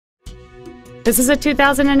This is a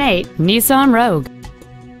 2008 Nissan Rogue.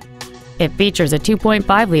 It features a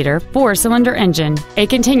 2.5-liter four-cylinder engine, a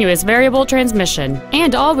continuous variable transmission,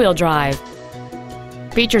 and all-wheel drive.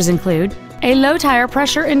 Features include a low-tire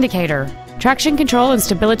pressure indicator, traction control and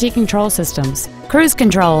stability control systems, cruise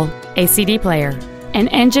control, a CD player, an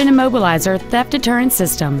engine immobilizer theft deterrent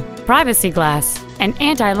system, privacy glass, an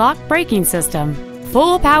anti-lock braking system,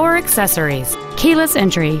 full power accessories, keyless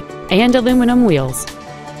entry, and aluminum wheels.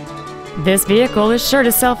 This vehicle is sure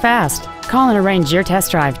to sell fast. Call and arrange your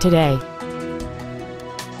test drive today.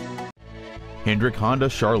 Hendrick Honda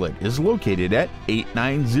Charlotte is located at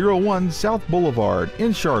 8901 South Boulevard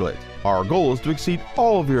in Charlotte. Our goal is to exceed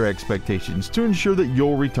all of your expectations to ensure that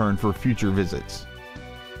you'll return for future visits.